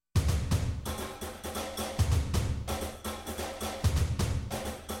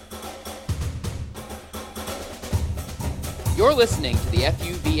You're listening to the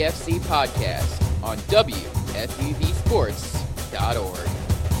FUVFC podcast on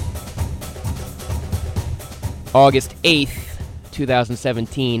WFUVSports.org. August 8th,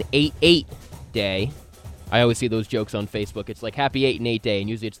 2017, 8-8 day. I always see those jokes on Facebook. It's like Happy 8-8 day, and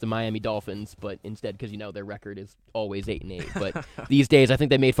usually it's the Miami Dolphins, but instead, because their record is always 8-8. But these days, I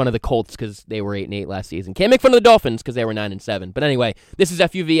think they made fun of the Colts because they were 8-8 last season. Can't make fun of the Dolphins because they were 9-7. But anyway, this is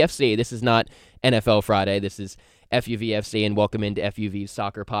FUVFC. This is not NFL Friday. This is FUVFC, and welcome into FUV's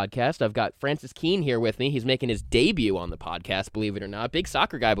Soccer Podcast. I've got Francis Keene here with me. He's making his debut on the podcast, believe it or not. Big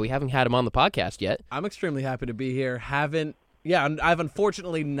soccer guy, but we haven't had him on the podcast yet. I'm extremely happy to be here. I've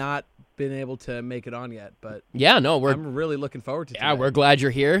unfortunately not been able to make it on yet, but I'm really looking forward to it. Yeah, we're glad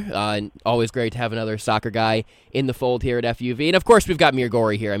you're here. Always great to have another soccer guy in the fold here at FUV. And of course, we've got Mir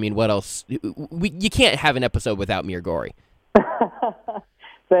Gori here. I mean, what else? You can't have an episode without Mir Gori.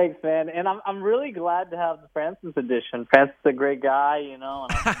 Thanks, man. And I'm really glad to have the Francis edition. Francis is a great guy, and I'm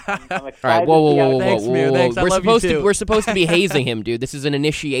excited. All right, whoa. Thanks, Mir. Thanks. We're supposed to be hazing him, dude. This is an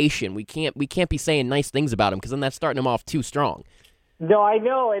initiation. We can't be saying nice things about him because then that's starting him off too strong. No, I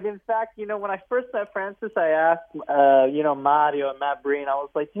know. And in fact, when I first met Francis, I asked, Mario and Matt Breen, I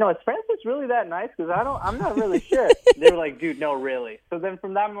was like, is Francis really that nice? Because I'm not really sure. They were like, dude, no, really. So then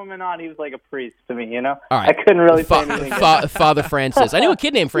from that moment on, he was like a priest to me, All right. I couldn't really say anything. Father Francis. I knew a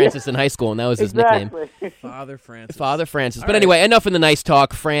kid named Francis in high school, and that was his nickname. Father Francis. Father Francis. But anyway, enough in the nice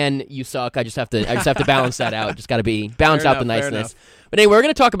talk. Fran, you suck. I just have to balance that out. Just got to balance out the niceness. But anyway, we're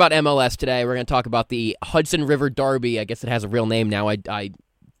going to talk about MLS today. We're going to talk about the Hudson River Derby. I guess it has a real name now. I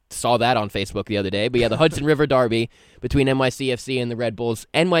saw that on Facebook the other day. But yeah, the Hudson River Derby between NYCFC and the Red Bulls.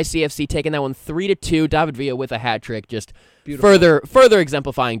 NYCFC taking that one 3-2. David Villa with a hat trick, just further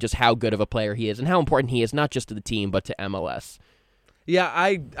exemplifying just how good of a player he is and how important he is, not just to the team, but to MLS. Yeah,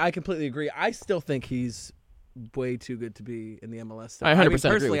 I completely agree. I still think he's way too good to be in the MLS. I 100% agree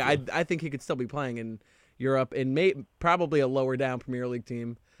personally, with you. I think he could still be playing in Europe and probably a lower down Premier League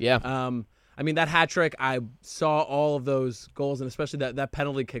team. Yeah. That hat trick, I saw all of those goals, and especially that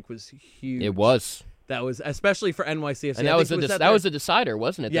penalty kick was huge. It was. That was especially for NYCFC. And that was a decider,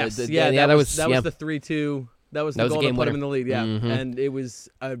 wasn't it? Yes. That was the 3-2. That was the goal that put him in the lead. Yeah. Mm-hmm. And it was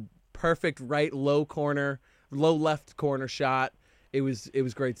a perfect low left corner shot. It was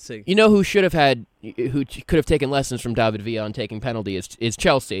great to see. You know who could have taken lessons from David Villa on taking penalties is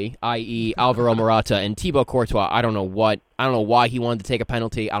Chelsea, i.e. Alvaro Morata and Thibaut Courtois. I don't know why he wanted to take a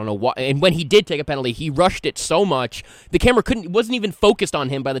penalty. I don't know why. And when he did take a penalty, he rushed it so much the camera wasn't even focused on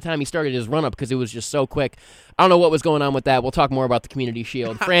him by the time he started his run up because it was just so quick. I don't know what was going on with that. We'll talk more about the Community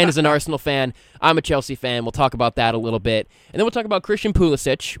Shield. Fran is an Arsenal fan. I'm a Chelsea fan. We'll talk about that a little bit, and then we'll talk about Christian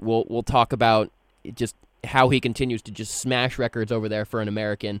Pulisic. We'll talk about just how he continues to just smash records over there for an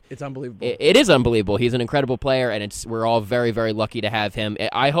American. It's unbelievable. It is unbelievable. He's an incredible player, and we're all very, very lucky to have him.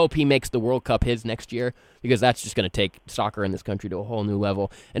 I hope he makes the World Cup his next year because that's just going to take soccer in this country to a whole new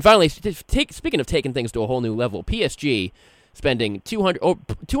level. And finally, speaking of taking things to a whole new level, PSG spending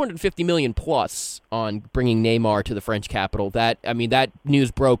 $250 million plus on bringing Neymar to the French capital. That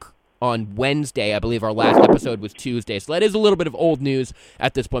news broke on Wednesday. I believe our last episode was Tuesday. So that is a little bit of old news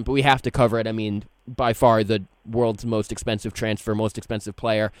at this point, but we have to cover it. By far the world's most expensive transfer, most expensive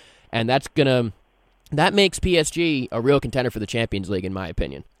player. And that makes PSG a real contender for the Champions League, in my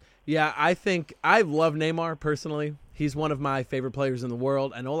opinion. Yeah, I think I love Neymar personally. He's one of my favorite players in the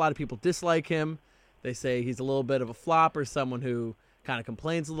world. I know a lot of people dislike him. They say he's a little bit of a flop or someone who kind of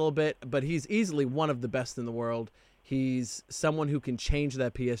complains a little bit, but he's easily one of the best in the world. He's someone who can change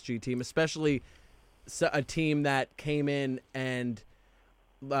that PSG team, especially a team that came in and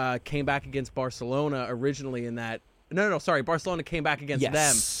came back against Barcelona originally in that. Barcelona came back against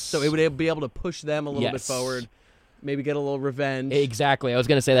them, so it would be able to push them a little bit forward, maybe get a little revenge. Exactly, I was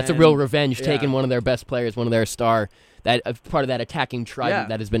going to say that's a real revenge, taking one of their best players, one of their star, that part of that attacking trident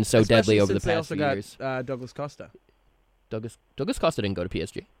that has been so deadly over the past few years. Got, Douglas Costa. Douglas Costa didn't go to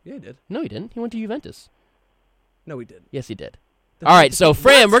PSG. Yeah, he did. No, he didn't. He went to Juventus. No, he did. Yes, he did. All right, so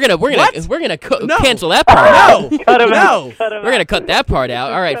Fran, we're gonna cancel that part out. No, we're gonna cut that part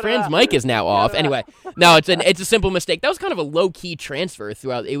out. All right, Fran's mic is now off. Anyway, no, it's a simple mistake. That was kind of a low key transfer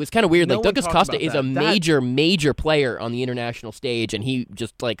throughout. It was kind of weird. Like Douglas Costa is a major player on the international stage, and he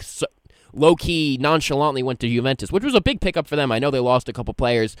just low-key, nonchalantly went to Juventus, which was a big pickup for them. I know they lost a couple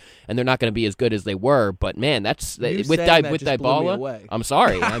players, and they're not going to be as good as they were, but man, with Dybala, I'm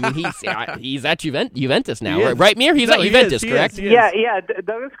sorry. I mean, he's at Juventus now, right, Mir? He's at Juventus, correct? Yeah.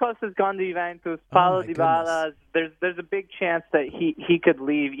 Douglas Costa's gone to Juventus. Paulo Dybala, there's a big chance that he could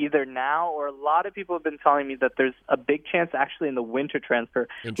leave either now, or a lot of people have been telling me that there's a big chance actually in the winter transfer,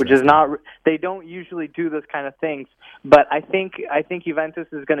 which is not. They don't usually do those kind of things, but I think Juventus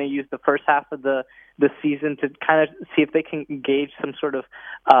is going to use the first half of the season to kind of see if they can engage some sort of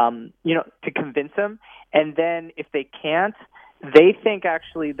to convince him, and then if they can't, they think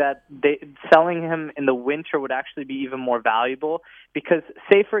actually that selling him in the winter would actually be even more valuable, because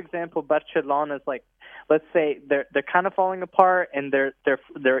say for example Barcelona's like, let's say they're kind of falling apart, and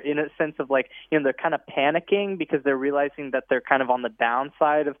they're in a sense of like, they're kind of panicking because they're realizing that they're kind of on the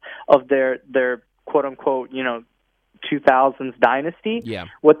downside of their quote unquote 2000s dynasty. Yeah.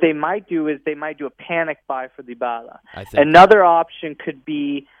 What they might do is they might do a panic buy for Dybala. Another option could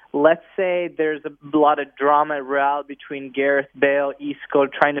be, let's say there's a lot of drama at Real between Gareth Bale, Isco,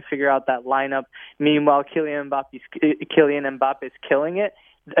 trying to figure out that lineup. Meanwhile, Kylian Mbappe is killing it.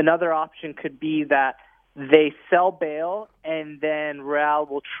 Another option could be that they sell Bale, and then Real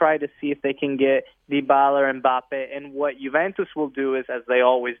will try to see if they can get Dybala or Mbappe. And what Juventus will do is, as they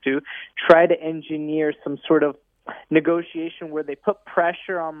always do, try to engineer some sort of negotiation where they put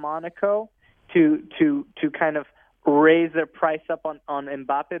pressure on Monaco to kind of raise their price up on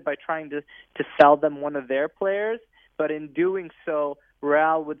Mbappe by trying to sell them one of their players. But in doing so,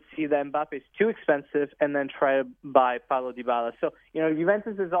 Real would see that Mbappe is too expensive and then try to buy Paulo Dybala. So,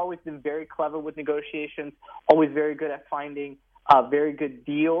 Juventus has always been very clever with negotiations, always very good at finding very good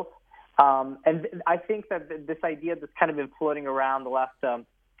deals. And I think that this idea that's kind of been floating around the last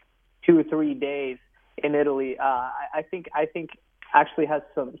 2 or 3 days in Italy, I think actually has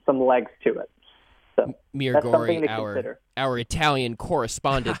some legs to it. So Mir Gori, our Italian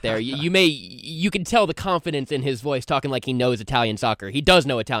correspondent there. You can tell the confidence in his voice, talking like he knows Italian soccer. He does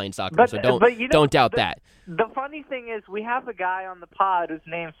know Italian soccer, so don't doubt that. The funny thing is, we have a guy on the pod who's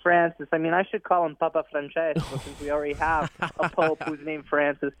named Francis. I mean, I should call him Papa Francesco since we already have a Pope who's named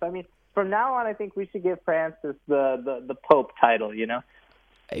Francis. I mean, from now on, I think we should give Francis the Pope title,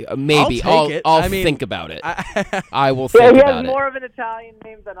 Maybe I'll think about it. I will think about it. He has more of an Italian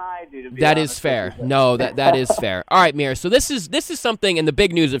name than I do. That is fair. No, that is fair. All right, Mir. So this is something, and the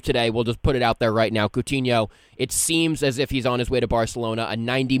big news of today. We'll just put it out there right now. Coutinho. It seems as if he's on his way to Barcelona. A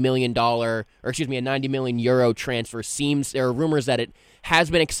 $90 million euro transfer. There are rumors that it has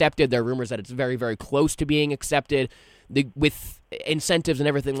been accepted. There are rumors that it's very, very close to being accepted. With incentives and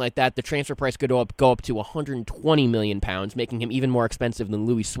everything like that, the transfer price could go up to £120 million, making him even more expensive than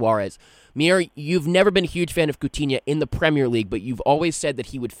Luis Suarez. Mir, you've never been a huge fan of Coutinho in the Premier League, but you've always said that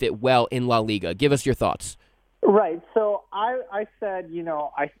he would fit well in La Liga. Give us your thoughts. Right. So I said,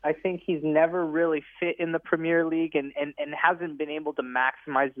 I think he's never really fit in the Premier League and hasn't been able to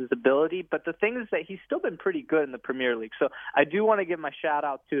maximize his ability. But the thing is that he's still been pretty good in the Premier League. So I do want to give my shout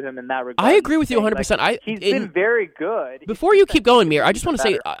out to him in that regard. I agree with you 100%. He's been very good. Before you keep going, Mir, I just want to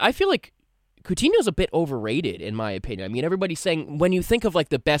say, I feel like Coutinho's a bit overrated, in my opinion. I mean, everybody's saying, when you think of like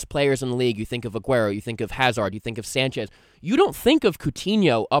the best players in the league, you think of Aguero, you think of Hazard, you think of Sanchez. You don't think of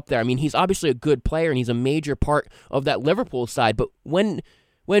Coutinho up there. I mean, he's obviously a good player, and he's a major part of that Liverpool side. But when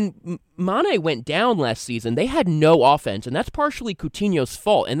Mane went down last season, they had no offense, and that's partially Coutinho's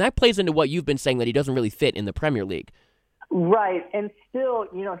fault. And that plays into what you've been saying, that he doesn't really fit in the Premier League. Right, and still,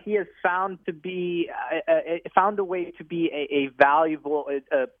 he has found a way to be a valuable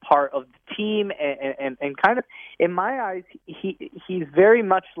part of the team, and kind of, in my eyes, he's very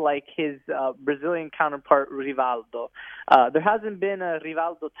much like his Brazilian counterpart Rivaldo. There hasn't been a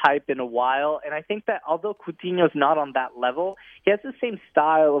Rivaldo type in a while, and I think that although Coutinho's not on that level, he has the same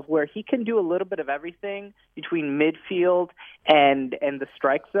style of where he can do a little bit of everything between midfield and the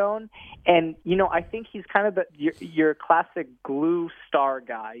strike zone. And I think he's kind of your classic glue star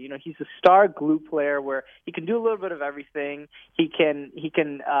guy. He's a star glue player where he can do a little bit of everything. He can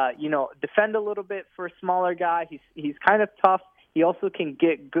defend a little bit for a smaller guy. He's kind of tough. He also can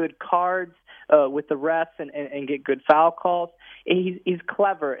get good cards with the refs and get good foul calls. And he's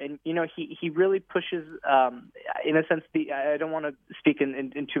clever, and he really pushes. In a sense, I don't want to speak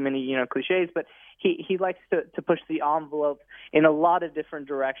in too many cliches, but he likes to push the envelope in a lot of different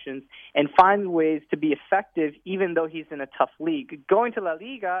directions and find ways to be effective, even though he's in a tough league. Going to La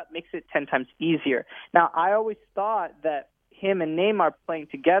Liga makes it 10 times easier. Now, I always thought that him and Neymar playing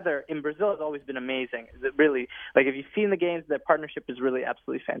together in Brazil has always been amazing. It really, like, if you've seen the games, their partnership is really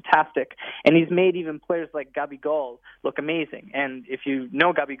absolutely fantastic. And he's made even players like Gabigol look amazing. And if you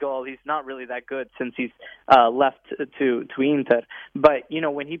know Gabigol, he's not really that good since he's left to Inter. But, you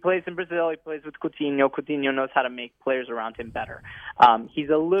know, when he plays in Brazil, he plays with Coutinho. Coutinho knows how to make players around him better. He's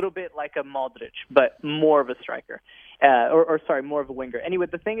a little bit like a Modric, but more of a striker. More of a winger. Anyway,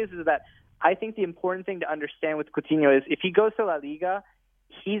 the thing is that I think the important thing to understand with Coutinho is if he goes to La Liga,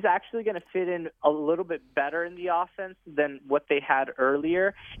 he's actually going to fit in a little bit better in the offense than what they had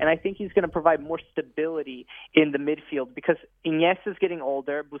earlier. And I think he's going to provide more stability in the midfield because Iniesta is getting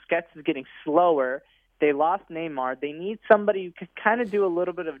older, Busquets is getting slower. They lost Neymar. They need somebody who could kind of do a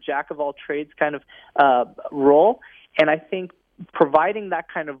little bit of jack of all trades kind of role. And I think providing that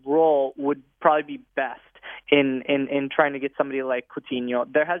kind of role would probably be best in trying to get somebody like Coutinho.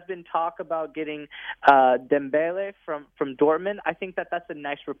 There has been talk about getting Dembele from Dortmund. I think that's a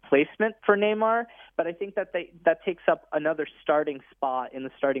nice replacement for Neymar, but I think that takes up another starting spot in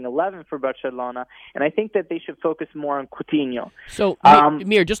the starting 11 for Barcelona, and I think that they should focus more on Coutinho. So,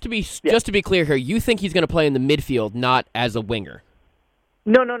 Mir, just to be clear here, you think he's going to play in the midfield, not as a winger?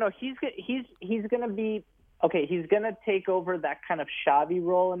 No. He's going to be okay. He's going to take over that kind of Xavi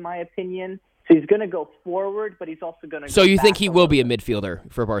role, in my opinion. So he's going to go forward, but he's also going to. So you think he will be a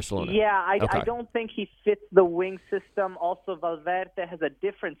midfielder for Barcelona? Yeah, I don't think he fits the wing system. Also, Valverde has a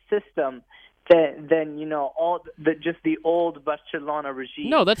different system than just the old Barcelona regime.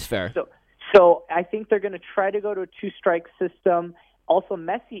 No, that's fair. So I think they're going to try to go to a two-strike system. Also,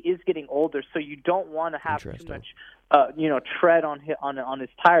 Messi is getting older, so you don't want to have too much, tread on his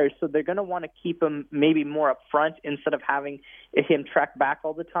tires. So they're going to want to keep him maybe more up front instead of having him track back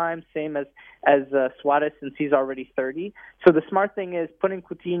all the time. Same as Suarez, since he's already 30. So the smart thing is putting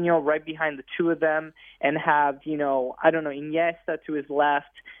Coutinho right behind the two of them and have Iniesta to his left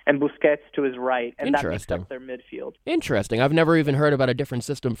and Busquets to his right, and that makes up their midfield. Interesting. I've never even heard about a different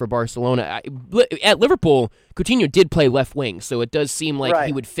system for Barcelona. At Liverpool, Coutinho did play left wing, so it does seem like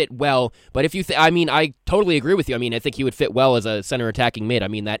he would fit well. But if you, I totally agree with you. I mean, I think he would fit well as a center attacking mid. I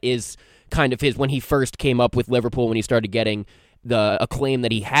mean, that is kind of when he first came up with Liverpool, when he started getting the acclaim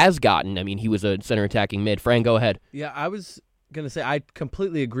that he has gotten. I mean, he was a center attacking mid. Fran, go ahead. Yeah, I was going to say I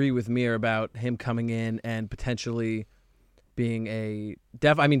completely agree with Mir about him coming in and potentially being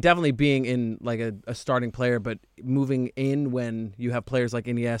definitely being in like a starting player, but moving in when you have players like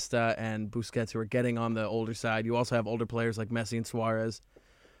Iniesta and Busquets who are getting on the older side. You also have older players like Messi and Suarez.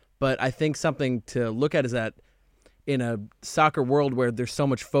 But I think something to look at is that in a soccer world where there's so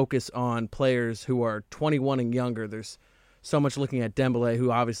much focus on players who are 21 and younger, there's so much looking at Dembele,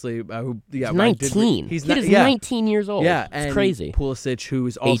 who obviously he's 19. He's 19 years old. Yeah, it's and crazy. Pulisic, who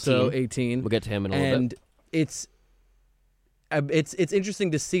is also 18. We'll get to him in a little bit. And it's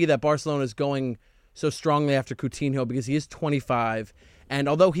interesting to see that Barcelona is going so strongly after Coutinho because he is 25, and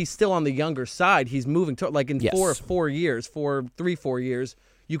although he's still on the younger side, he's moving to in 4 years,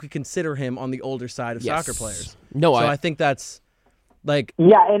 you could consider him on the older side of soccer players. No, I think that's like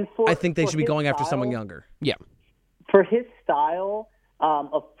I think they should be going after someone younger. Yeah, for his style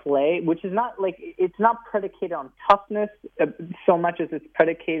of play, which is not it's not predicated on toughness so much as it's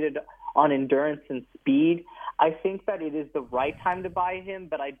predicated on endurance and speed. I think that it is the right time to buy him,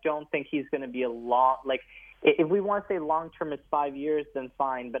 but I don't think he's going to be a long, if we want to say long-term is 5 years, then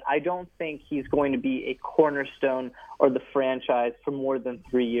fine, but I don't think he's going to be a cornerstone or the franchise for more than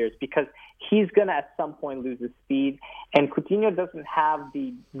 3 years because he's going to at some point lose his speed, and Coutinho doesn't have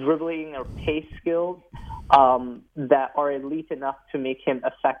the dribbling or pace skills that are elite enough to make him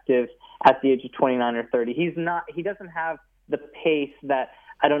effective at the age of 29 or 30. He doesn't have the pace that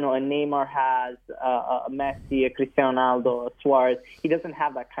a Neymar has, a Messi, a Cristiano Ronaldo, a Suarez. He doesn't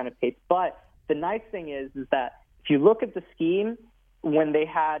have that kind of pace. But the nice thing is that if you look at the scheme, when they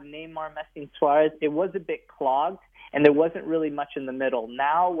had Neymar, Messi, and Suarez, it was a bit clogged, and there wasn't really much in the middle.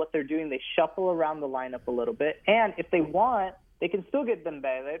 Now what they're doing, they shuffle around the lineup a little bit, and if they want, they can still get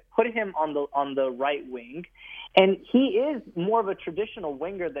Dembele, put him on the right wing, and he is more of a traditional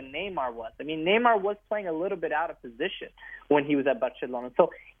winger than Neymar was. I mean, Neymar was playing a little bit out of position when he was at Barcelona. So,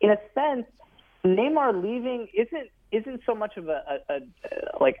 in a sense, Neymar leaving isn't so much of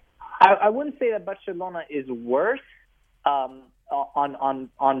I wouldn't say that Barcelona is worse. On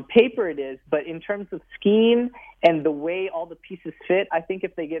paper it is, but in terms of scheme and the way all the pieces fit, I think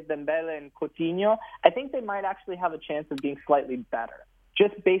if they get Dembele and Coutinho, I think they might actually have a chance of being slightly better,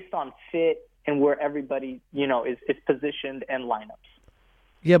 just based on fit and where everybody, is positioned and lineups.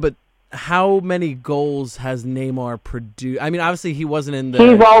 Yeah, but how many goals has Neymar produced? I mean, obviously he wasn't in the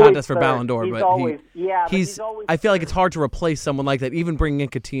He's always contest for third. Ballon d'Or, He's but always, but he's always I feel like third. it's hard to replace someone like that. Even bringing in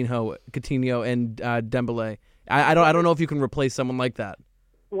Coutinho and Dembele. I don't know if you can replace someone like that.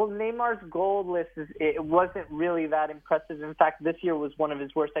 Well, Neymar's goal list it wasn't really that impressive. In fact, this year was one of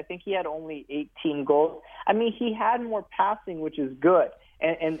his worst. I think he had only 18 goals. I mean, he had more passing, which is good.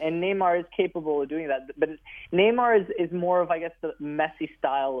 And Neymar is capable of doing that. But Neymar is more of, I guess, the Messi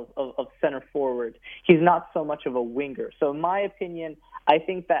style of center forward. He's not so much of a winger. So in my opinion, I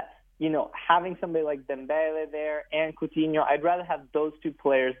think that, having somebody like Dembele there and Coutinho, I'd rather have those two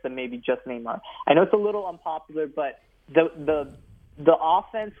players than maybe just Neymar. I know it's a little unpopular, but the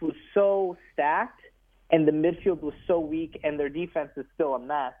offense was so stacked and the midfield was so weak and their defense is still a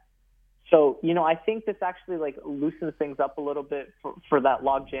mess. So, I think this actually loosens things up a little bit for that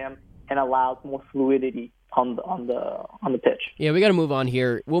logjam and allows more fluidity on the pitch. Yeah, we got to move on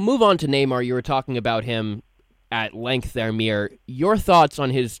here. We'll move on to Neymar. You were talking about him at length there, Mir. Your thoughts on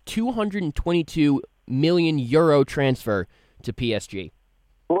his 222 million euro transfer to PSG?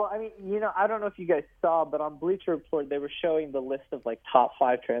 Well, I mean, I don't know if you guys saw, but on Bleacher Report, they were showing the list of top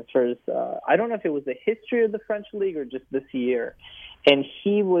 5 transfers. I don't know if it was the history of the French league or just this year. And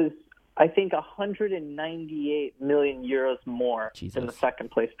he was, I think, 198 million euros more than the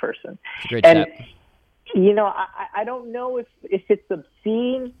second place person. It's a great step. I don't know if it's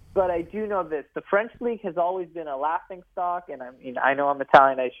obscene, but I do know this. The French league has always been a laughing stock, and I know I'm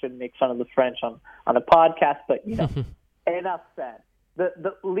Italian. I shouldn't make fun of the French on a podcast, but, enough said.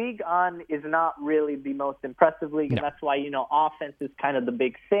 The Ligue 1 is not really the most impressive league, and that's why, offense is kind of the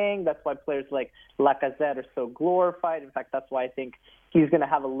big thing. That's why players like Lacazette are so glorified. In fact, that's why I think he's going to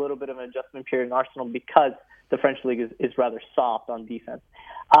have a little bit of an adjustment period in Arsenal because the French league is rather soft on defense.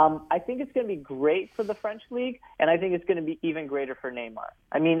 I think it's going to be great for the French league, and I think it's going to be even greater for Neymar.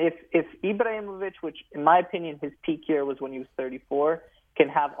 I mean, if Ibrahimovic, which in my opinion his peak year was when he was 34, can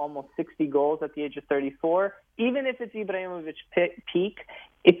have almost 60 goals at the age of 34, even if it's Ibrahimovic's peak,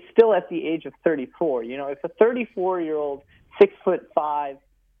 it's still at the age of 34. If a 34-year-old, 6'5"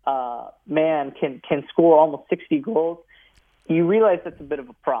 man can score almost 60 goals, you realize that's a bit of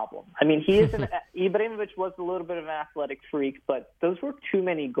a problem. I mean, Ibrahimovic was a little bit of an athletic freak, but those were too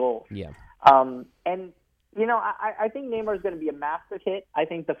many goals. Yeah. I think Neymar is going to be a massive hit. I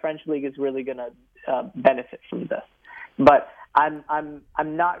think the French league is really going to benefit from this, but I'm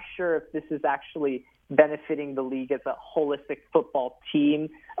not sure if this is actually benefiting the league as a holistic football team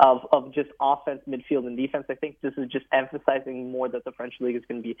of just offense, midfield, and defense. I think this is just emphasizing more that the French league is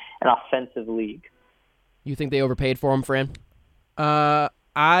going to be an offensive league. You think they overpaid for him, Fran?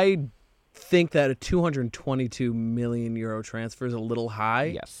 I think that a 222 million euro transfer is a little high.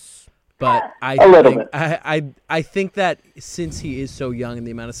 Yes. But I think that since he is so young and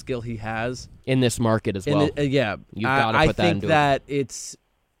the amount of skill he has in this market as well, you've got to put that into it. I think that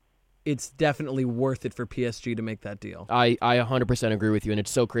it's definitely worth it for PSG to make that deal. I 100% agree with you, and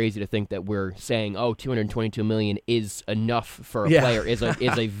it's so crazy to think that we're saying, 222 million is enough for a player, is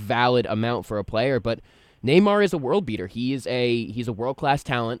a valid amount for a player, but Neymar is a world beater. He's a world-class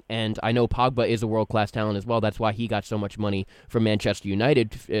talent, and I know Pogba is a world-class talent as well. That's why he got so much money from Manchester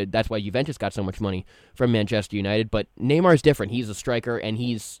United. That's why Juventus got so much money from Manchester United. But Neymar's different. He's a striker, and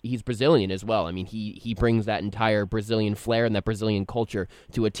he's Brazilian as well. I mean, he brings that entire Brazilian flair and that Brazilian culture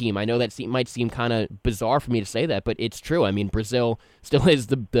to a team. I know that might seem kind of bizarre for me to say that, but it's true. I mean, Brazil still is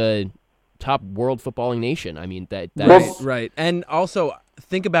the top world footballing nation. I mean, right. And also,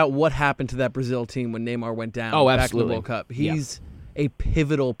 think about what happened to that Brazil team when Neymar went down back to the World Cup. He's a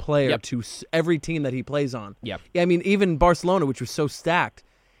pivotal player to every team that he plays on. Yep. I mean, even Barcelona, which was so stacked,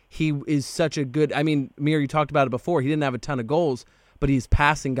 he is such a good... I mean, Mir, you talked about it before. He didn't have a ton of goals, but his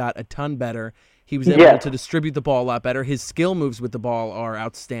passing got a ton better. He was able to distribute the ball a lot better. His skill moves with the ball are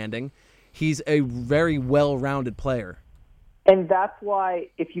outstanding. He's a very well-rounded player. And that's why,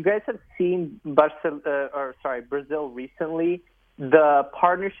 if you guys have seen Brazil recently, the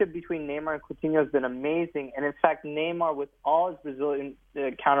partnership between Neymar and Coutinho has been amazing. And in fact, Neymar, with all his Brazilian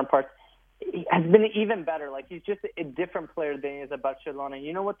counterparts, has been even better. Like, he's just a different player than he is at Barcelona.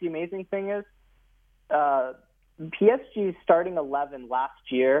 You know what the amazing thing is? PSG's starting 11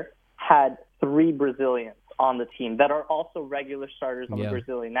 last year had 3 Brazilians on the team that are also regular starters on the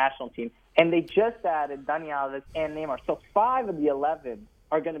Brazilian national team. And they just added Dani Alves and Neymar. So 5 of the 11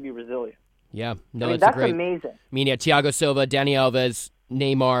 are going to be Brazilian. Yeah. No, I mean, that's amazing. I mean, Thiago Silva, Dani Alves,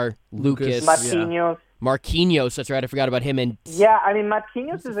 Neymar, Lucas. Marquinhos. That's right. I forgot about him. And I mean,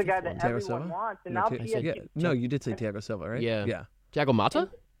 Marquinhos is a guy that everyone wants. And now PSG... No, you did say Thiago Silva, right? Yeah. Thiago Motta?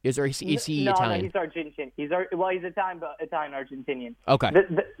 Is he no, Italian? No, he's Argentinian. He's Italian, but Italian-Argentinian. Okay.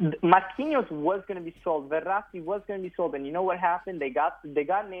 Marquinhos was going to be sold. Verratti was going to be sold, and you know what happened? They got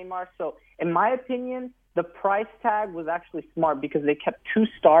Neymar. So, in my opinion, the price tag was actually smart because they kept 2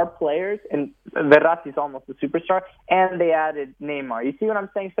 star players, and Verratti's almost a superstar, and they added Neymar. You see what I'm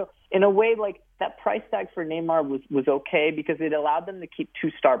saying? So, in a way, like that price tag for Neymar was okay because it allowed them to keep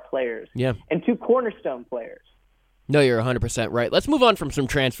 2 star players, and 2 cornerstone players. No, you're 100% right. Let's move on from some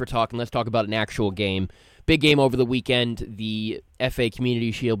transfer talk and let's talk about an actual game. Big game over the weekend, the FA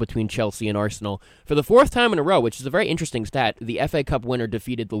Community Shield between Chelsea and Arsenal. For the 4th time in a row, which is a very interesting stat, the FA Cup winner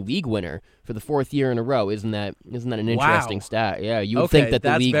defeated the league winner for the 4th year in a row. Isn't that an interesting stat? Yeah, you would think that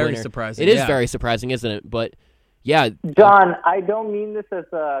the league winner... That's very surprising. It is very surprising, isn't it? But yeah, John, I don't mean this as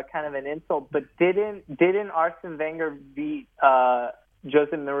a kind of an insult, but didn't Arsene Wenger beat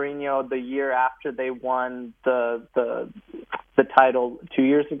Jose Mourinho the year after they won the title 2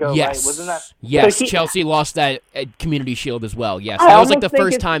 years ago? Yes, right? Wasn't that? Yes, so Chelsea lost that Community Shield as well. Yes, that was like the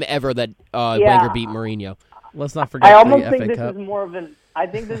first time ever that Wenger beat Mourinho. Let's not forget I almost the think FA this Cup. is more of an. I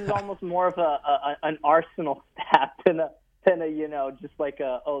think this is almost more of an Arsenal stat than a just like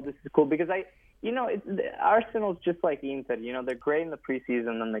this is cool because Arsenal's just like Inter. They're great in the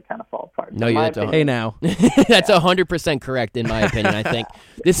preseason, then they kind of fall apart. No, hey now. That's 100% correct in my opinion. I think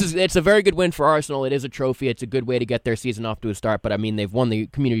it's a very good win for Arsenal. It is a trophy. It's a good way to get their season off to a start. But I mean, they've won the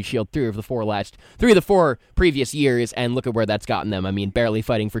Community Shield 3 of the 4 previous years, and look at where that's gotten them. I mean, barely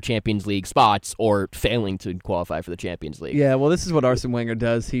fighting for Champions League spots or failing to qualify for the Champions League. Yeah, well, this is what Arsene Wenger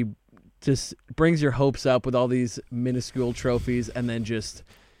does. He just brings your hopes up with all these minuscule trophies and then just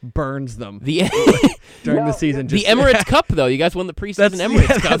burns them during the season. The Emirates Cup, though. You guys won the preseason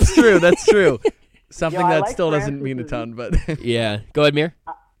Emirates Cup. That's true. Something that like still doesn't mean a ton, but... Yeah. Go ahead, Mir.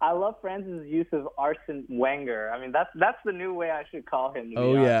 I love Francis' use of Arsene Wenger. I mean, that's the new way I should call him.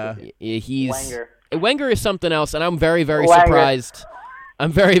 He's Wenger is something else, and I'm very, very surprised.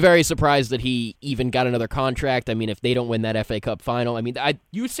 I'm very, very surprised that he even got another contract. I mean, if they don't win that FA Cup final, I mean,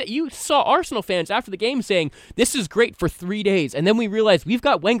 you saw Arsenal fans after the game saying this is great for 3 days, and then we realized we've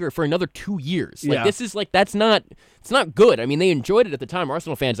got Wenger for another 2 years. Like this is it's not good. I mean, they enjoyed it at the time.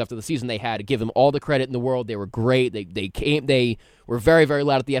 Arsenal fans after the season they had to give them all the credit in the world. They were great. They were very, very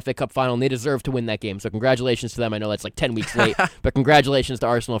loud at the FA Cup final, and they deserved to win that game. So congratulations to them. I know that's like 10 weeks late, but congratulations to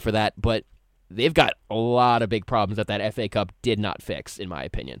Arsenal for that. But they've got a lot of big problems that FA Cup did not fix, in my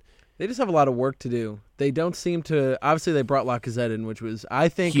opinion. They just have a lot of work to do. They don't seem to... Obviously, they brought Lacazette in, which was, I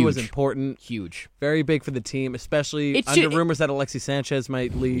think, huge. Was important. Huge. Very big for the team, especially under rumors that Alexis Sanchez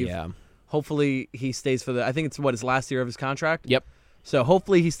might leave. Yeah. Hopefully, he stays for I think it's, his last year of his contract? Yep. So,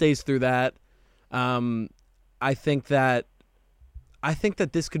 hopefully, he stays through that. I think that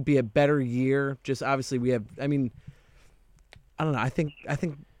this could be a better year. Just, obviously, we have... I mean, I don't know. I think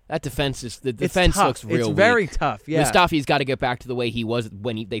that defense looks real weak. It's very tough, yeah. Mustafi's got to get back to the way he was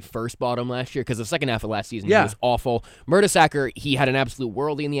when they first bought him last year, because the second half of last season he was awful. Mertesacker, he had an absolute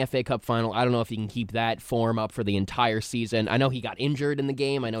worldie in the FA Cup final. I don't know if he can keep that form up for the entire season. I know he got injured in the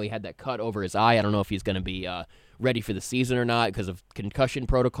game. I know he had that cut over his eye. I don't know if he's going to be ready for the season or not because of concussion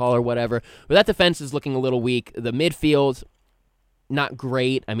protocol or whatever. But that defense is looking a little weak. The midfield, not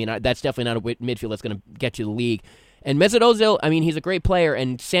great. I mean, that's definitely not a midfield that's going to get you the league. And Mesut Ozil, I mean, he's a great player,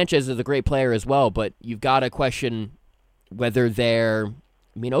 and Sanchez is a great player as well, but you've got to question whether they're...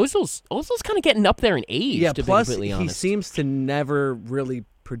 I mean, Ozil's kind of getting up there in age, to be completely honest. He seems to never really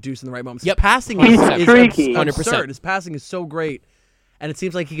produce in the right moments. Yep. His passing is absurd. 100%. His passing is so great, and it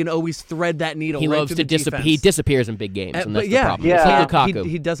seems like he can always thread that needle. He right loves through to the defense. He disappears in big games, and that's the problem. Yeah. It's like Lukaku.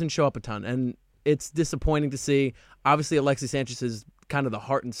 He doesn't show up a ton, and it's disappointing to see. Obviously, Alexis Sanchez is kind of the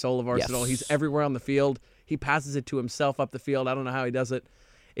heart and soul of Arsenal. Yes. He's everywhere on the field. He passes it to himself up the field. I don't know how he does it.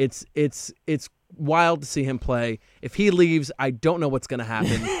 It's wild to see him play. If he leaves, I don't know what's going to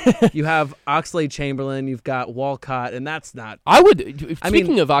happen. You have Oxlade-Chamberlain, you've got Walcott, and that's not...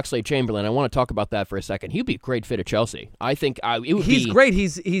 Speaking of Oxlade-Chamberlain, I want to talk about that for a second. He'd be a great fit at Chelsea. I think it would He's great.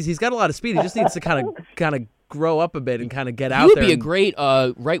 He's got a lot of speed. He just needs to kind of grow up a bit and kind of get out there. He would be a great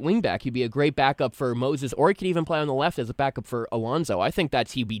right wing back. He'd be a great backup for Moses, or he could even play on the left as a backup for Alonso. I think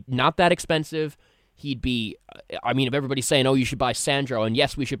he'd be not that expensive. He'd be, I mean, if everybody's saying, oh, you should buy Sandro, and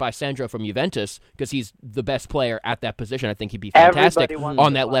yes, we should buy Sandro from Juventus because he's the best player at that position. I think he'd be fantastic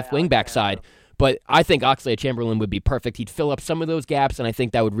on that left wing-back side. But I think Oxlade-Chamberlain would be perfect. He'd fill up some of those gaps, and I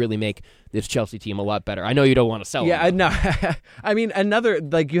think that would really make this Chelsea team a lot better. I know you don't want to sell him. Yeah, no. I mean,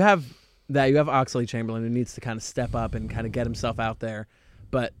 you have Oxlade-Chamberlain who needs to kind of step up and kind of get himself out there.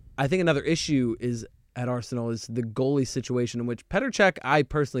 But I think another issue is at Arsenal is the goalie situation, in which Petr Cech, I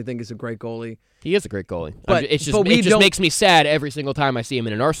personally think, is a great goalie. He is a great goalie. But it just makes me sad every single time I see him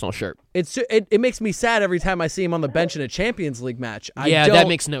in an Arsenal shirt. It makes me sad every time I see him on the bench in a Champions League match. That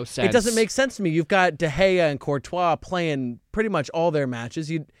makes no sense. It doesn't make sense to me. You've got De Gea and Courtois playing pretty much all their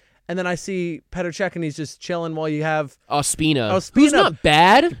matches. And then I see Petr Cech, and he's just chilling while you have Ospina, who's not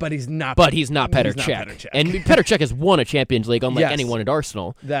bad, but he's not. Petr Cech. And Petr Cech has won a Champions League, unlike anyone at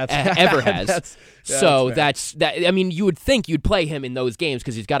Arsenal ever has. That's that. I mean, you would think you'd play him in those games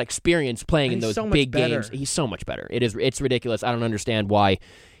because he's got experience playing in those big games. He's so much better. It's ridiculous. I don't understand why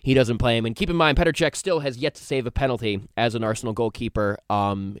he doesn't play him. And keep in mind, Petr Cech still has yet to save a penalty as an Arsenal goalkeeper.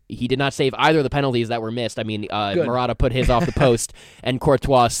 He did not save either of the penalties that were missed. I mean, Morata put his off the post, and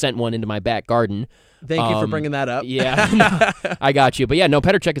Courtois sent one into my back garden. Thank you for bringing that up. Yeah, I got you. But yeah, no,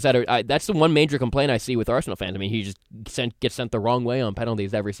 Petr Cech is that's the one major complaint I see with Arsenal fans. I mean, he just gets sent the wrong way on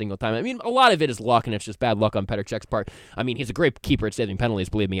penalties every single time. I mean, a lot of it is luck, and it's just bad luck on Petr Cech's part. I mean, he's a great keeper at saving penalties.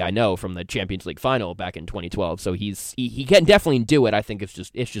 Believe me, I know from the Champions League final back in 2012. So he can definitely do it. I think it's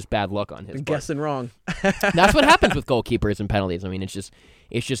just bad luck on his part. Guessing wrong. That's what happens with goalkeepers and penalties. I mean, it's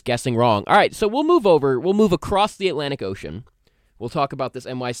just guessing wrong. All right, so we'll move across the Atlantic Ocean. We'll talk about this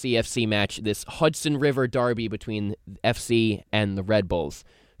NYCFC match, this Hudson River derby between FC and the Red Bulls.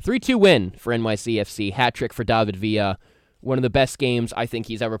 3-2 win for NYCFC, hat trick for David Villa. One of the best games I think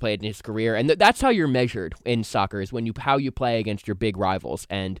he's ever played in his career, and that's how you're measured in soccer, is how you play against your big rivals.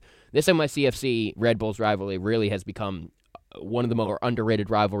 And this NYCFC Red Bulls rivalry really has become one of the more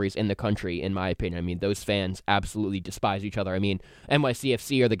underrated rivalries in the country, in my opinion. I mean, those fans absolutely despise each other. I mean,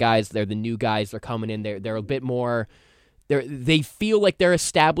 NYCFC are the guys; they're the new guys. They're coming in. They're a bit more. They feel like they're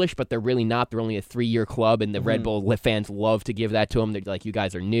established, but they're really not. They're only a 3-year club, and the Red Bull fans love to give that to them. They're like, you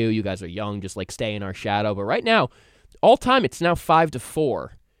guys are new, you guys are young, just like stay in our shadow. But right now, all time, it's now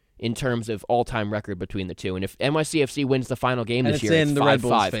 5-4 in terms of all-time record between the two. And if NYCFC wins the final game this year, it's 5-5. In the Red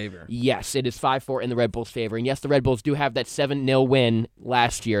Bulls' favor. Yes, it is 5-4 in the Red Bulls' favor. And yes, the Red Bulls do have that 7-0 win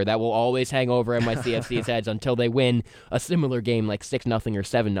last year. That will always hang over NYCFC's heads until they win a similar game like 6-0 or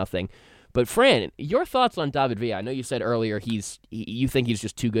 7-0. But Fran, your thoughts on David Villa? I know you said earlier you think he's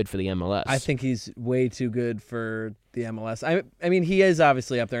just too good for the MLS. I think he's way too good for the MLS. I mean, he is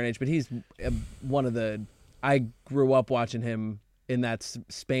obviously up there in age, but he's one of the. I grew up watching him in that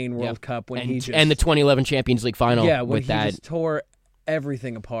Spain World Cup when and the 2011 Champions League final. Yeah, when he just tore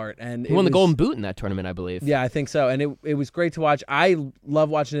everything apart, and he won the Golden Boot in that tournament, I believe. Yeah, I think so, and it was great to watch. I love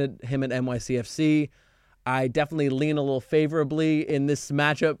watching him at NYCFC. I definitely lean a little favorably in this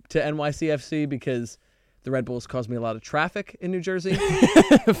matchup to NYCFC because the Red Bulls cause me a lot of traffic in New Jersey.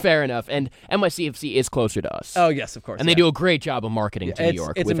 Fair enough. And NYCFC is closer to us. Oh, yes, of course. And they do a great job of marketing to New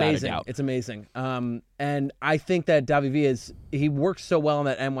York, it's without amazing. a doubt. It's amazing. And I think that David Villa he works so well on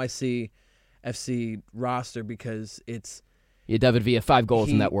that NYCFC roster because it's... Yeah, David Villa, 5 goals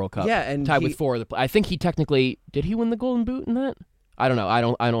in that World Cup. Yeah, and tied with 4 of the... I think he technically... Did he win the Golden Boot in that? I don't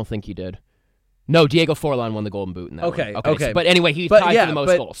know. I don't think he did. No, Diego Forlan won the Golden Boot in that one. Okay. So, but anyway, he's tied for the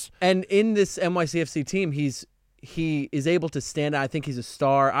most goals. And in this NYCFC team, he is able to stand out. I think he's a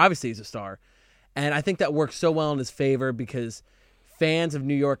star. Obviously, he's a star. And I think that works so well in his favor because fans of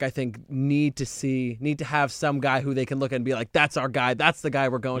New York, I think, need to have some guy who they can look at and be like, that's our guy. That's the guy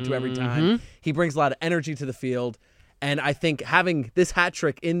we're going to every time. He brings a lot of energy to the field. And I think having this hat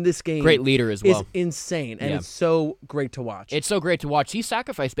trick in this game great leader as well. Is insane, and it's so great to watch. It's so great to watch. He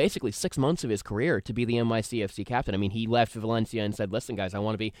sacrificed basically 6 months of his career to be the NYCFC captain. I mean, he left Valencia and said, listen, guys, I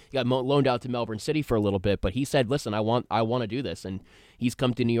want to be... He got loaned out to Melbourne City for a little bit, but he said, listen, I want to do this. And he's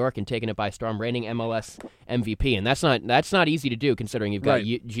come to New York and taken it by storm, reigning MLS MVP. And that's not easy to do considering you've got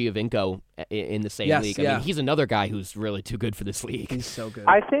Giovinco in the same league. I mean, he's another guy who's really too good for this league. He's so good.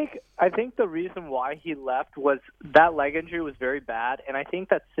 I think the reason why he left was that leg injury was very bad, and I think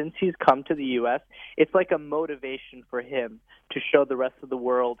that since he's come to the U.S., it's like a motivation for him to show the rest of the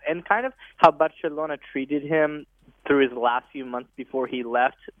world, and kind of how Barcelona treated him through his last few months before he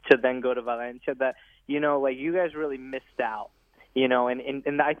left to then go to Valencia, that, like you guys really missed out.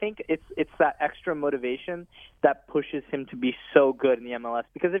 And I think it's that extra motivation that pushes him to be so good in the MLS.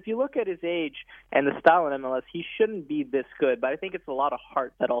 Because if you look at his age and the style in MLS, he shouldn't be this good. But I think it's a lot of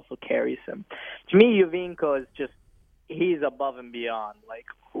heart that also carries him. To me, Giovinco is just, he's above and beyond. Like,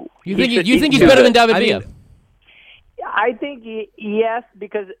 you think he's better than David Villa? I think yes,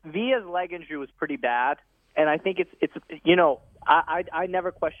 because Villa's leg injury was pretty bad. And I think it's I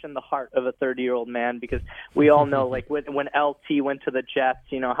never question the heart of a 30-year-old man, because we all know, like, when LT went to the Jets,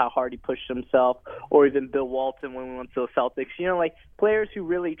 you know, how hard he pushed himself, or even Bill Walton when we went to the Celtics. You know, like, players who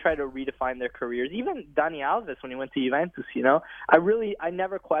really try to redefine their careers. Even Dani Alves when he went to Juventus, you know. I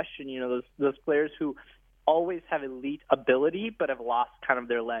never question, you know, those players who always have elite ability but have lost kind of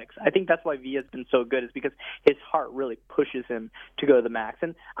their legs. I think that's why Villa's been so good, is because his heart really pushes him to go to the max.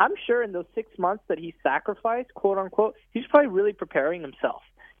 And I'm sure in those 6 months that he sacrificed, quote unquote, he's probably really preparing himself,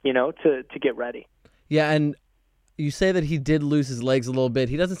 you know, to get ready. Yeah, and you say that he did lose his legs a little bit.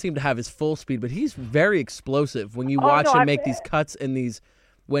 He doesn't seem to have his full speed, but he's very explosive. When you watch him make these cuts and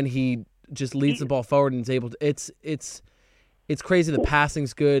when he just leads the ball forward and is able to, it's crazy. The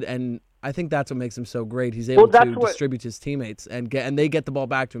passing's good, and I think that's what makes him so great. He's able to distribute his teammates and they get the ball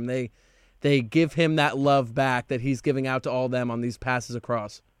back to him. They give him that love back that he's giving out to all them on these passes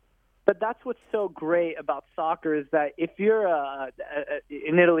across. But that's what's so great about soccer, is that if you're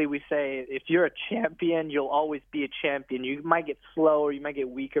in Italy we say, if you're a champion, you'll always be a champion. You might get slower, you might get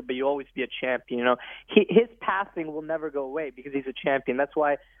weaker, but you'll always be a champion. You know, his passing will never go away because he's a champion. That's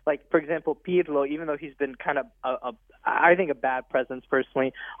why, like, for example, Pirlo, even though he's been kind of I think a bad presence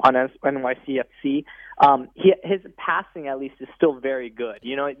personally on NYCFC, his passing at least is still very good.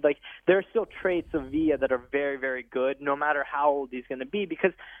 You know, like, there are still traits of Villa that are very, very good, no matter how old he's going to be,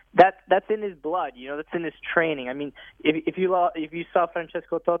 because that's in his blood. You know, that's in his training. I mean, if you saw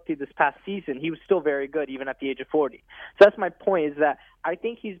Francesco Totti this past season, he was still very good even at the age of 40. So that's my point, is that I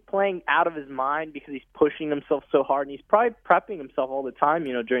think he's playing out of his mind because he's pushing himself so hard, and he's probably prepping himself all the time,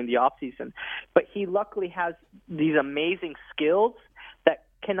 you know, during the off season. But he luckily has these amazing skills that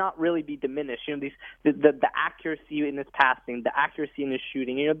cannot really be diminished. You know, the accuracy in his passing, the accuracy in his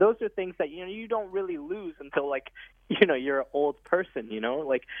shooting. You know, those are things that, you know, you don't really lose until, like, you know, you're an old person. You know,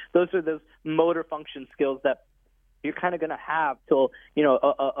 like, those are those motor function skills that you're kind of going to have till, you know,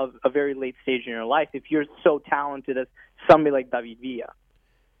 a very late stage in your life if you're so talented as somebody like David Villa.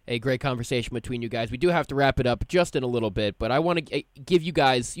 A great conversation between you guys. We do have to wrap it up just in a little bit, but I want to give you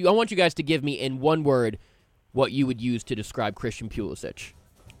guys, I want you guys to give me in one word what you would use to describe Christian Pulisic.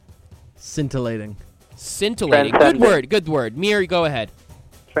 Scintillating. Scintillating. Good word. Mir, go ahead.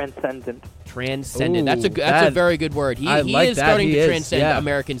 Transcendent. Transcendent. That's a very good word. He is starting to transcend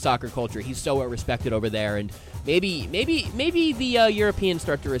American soccer culture. He's so well respected over there, and maybe the Europeans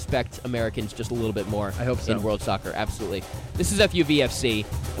start to respect Americans just a little bit more. I hope so. In world soccer. Absolutely. This is FUVFC,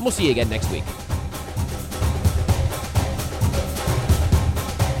 and we'll see you again next week.